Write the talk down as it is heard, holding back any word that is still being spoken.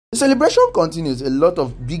The celebration continues. A lot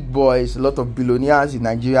of big boys, a lot of billionaires in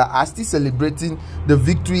Nigeria are still celebrating the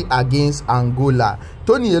victory against Angola.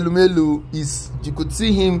 Tony Elumelu you could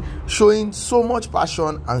see him showing so much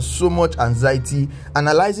passion and so much anxiety,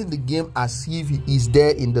 analyzing the game as if he is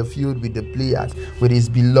there in the field with the players, with his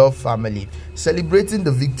beloved family, celebrating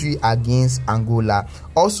the victory against Angola.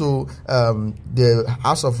 Also, the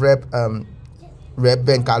House of Rep Ben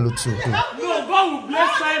Kalu too. No, God will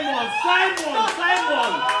bless Simon.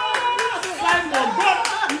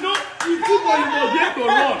 God, you know, if you get to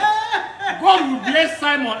run, God will bless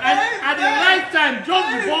Simon. And at the right time, just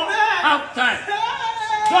before halftime,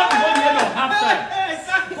 just before the end of halftime,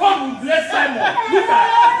 God will bless Simon. Look at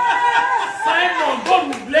Simon, God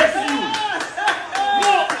will bless you.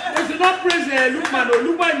 No, they should not praise Lukman or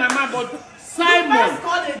Lukman in my mind, but Simon.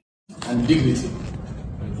 And dignity.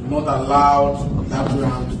 Do not allow that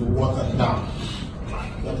brand to be watered down.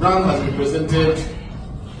 The brand has represented,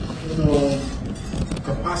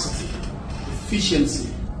 capacity, efficiency,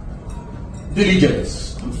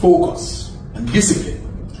 diligence, and focus, and discipline.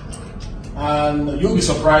 And you'll be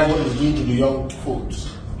surprised what it's doing to the young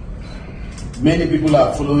folks. Many people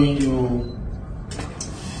are following you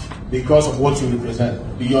because of what you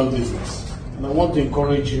represent beyond business. And I want to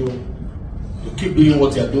encourage you to keep doing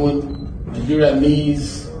what you're doing. Nigeria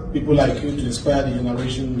needs people like you to inspire the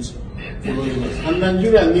generations following us. And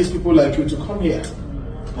Nigeria needs people like you to come here.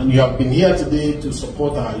 And you have been here today to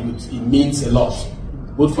support our youth. It means a lot,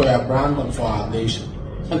 both for our brand and for our nation.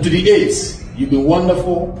 And to the aides, you've been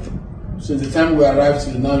wonderful. Since the time we arrived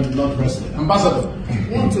till now, you've not rested. Ambassador, I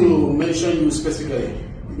want to mention you specifically.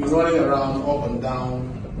 You've been running around up and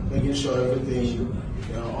down, making sure everything,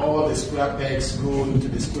 all the square pegs go into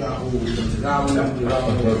the square hole, round and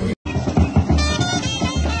round. Go!